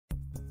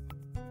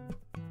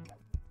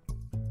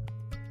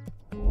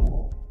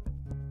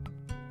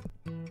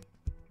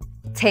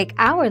Take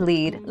our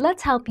lead,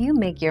 let's help you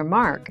make your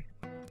mark.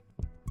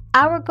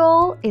 Our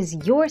goal is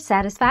your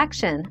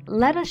satisfaction.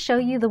 Let us show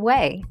you the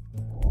way.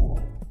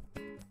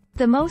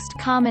 The most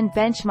common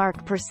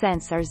benchmark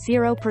percents are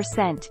 0%,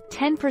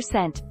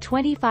 10%,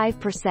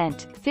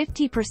 25%,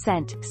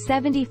 50%,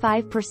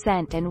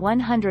 75%, and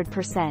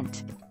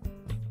 100%.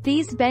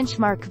 These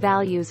benchmark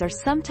values are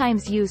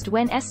sometimes used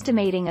when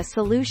estimating a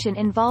solution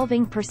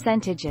involving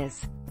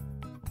percentages.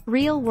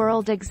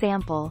 Real-world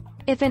example.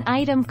 If an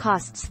item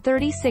costs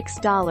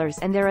 $36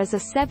 and there is a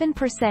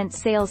 7%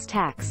 sales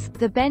tax,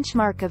 the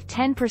benchmark of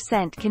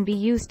 10% can be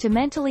used to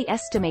mentally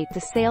estimate the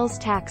sales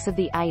tax of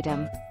the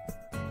item.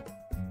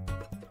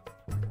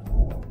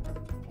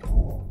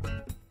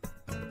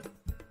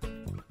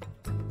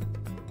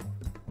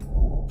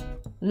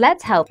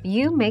 Let's help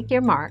you make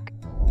your mark.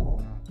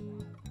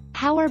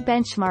 How are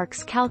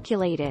benchmarks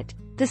calculated?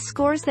 The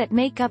scores that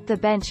make up the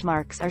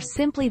benchmarks are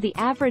simply the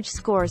average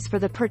scores for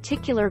the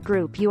particular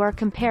group you are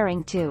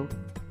comparing to.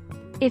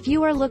 If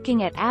you are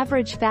looking at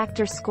average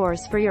factor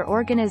scores for your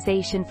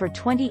organization for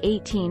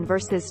 2018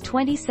 versus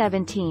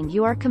 2017,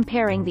 you are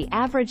comparing the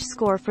average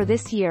score for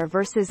this year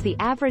versus the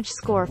average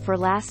score for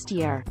last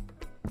year.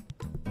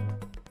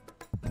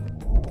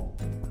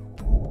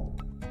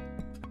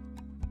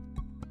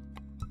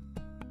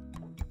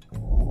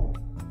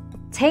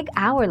 Take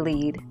our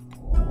lead.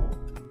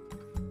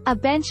 A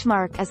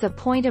benchmark is a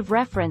point of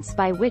reference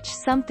by which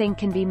something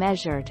can be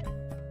measured.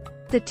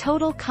 The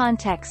total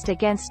context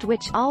against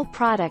which all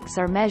products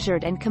are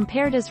measured and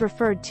compared is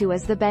referred to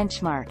as the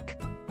benchmark.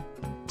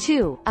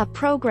 2. A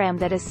program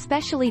that is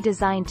specially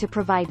designed to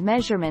provide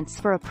measurements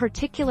for a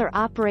particular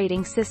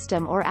operating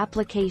system or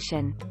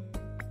application.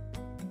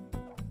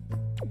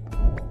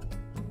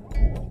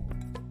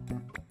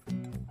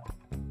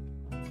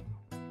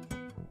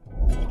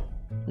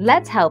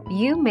 Let's help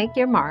you make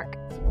your mark.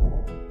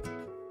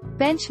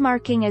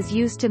 Benchmarking is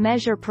used to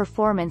measure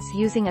performance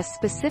using a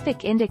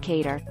specific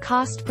indicator: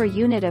 cost per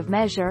unit of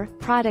measure,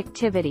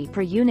 productivity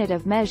per unit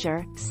of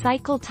measure,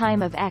 cycle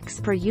time of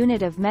X per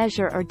unit of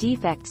measure, or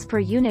defects per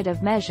unit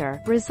of measure,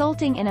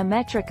 resulting in a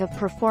metric of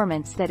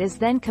performance that is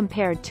then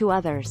compared to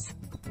others.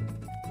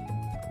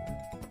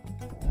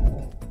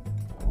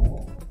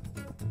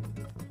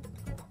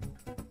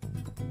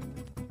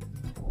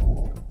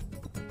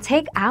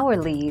 Take our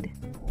lead.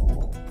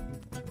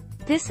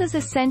 This is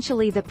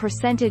essentially the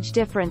percentage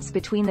difference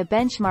between the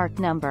benchmark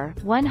number,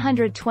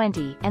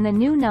 120, and the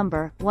new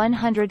number,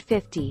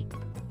 150.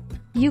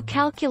 You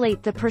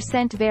calculate the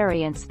percent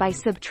variance by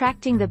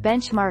subtracting the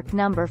benchmark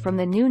number from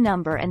the new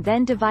number and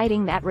then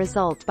dividing that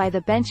result by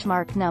the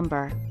benchmark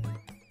number.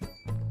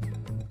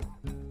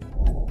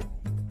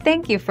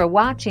 Thank you for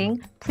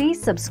watching.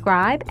 Please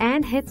subscribe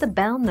and hit the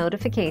bell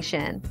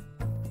notification.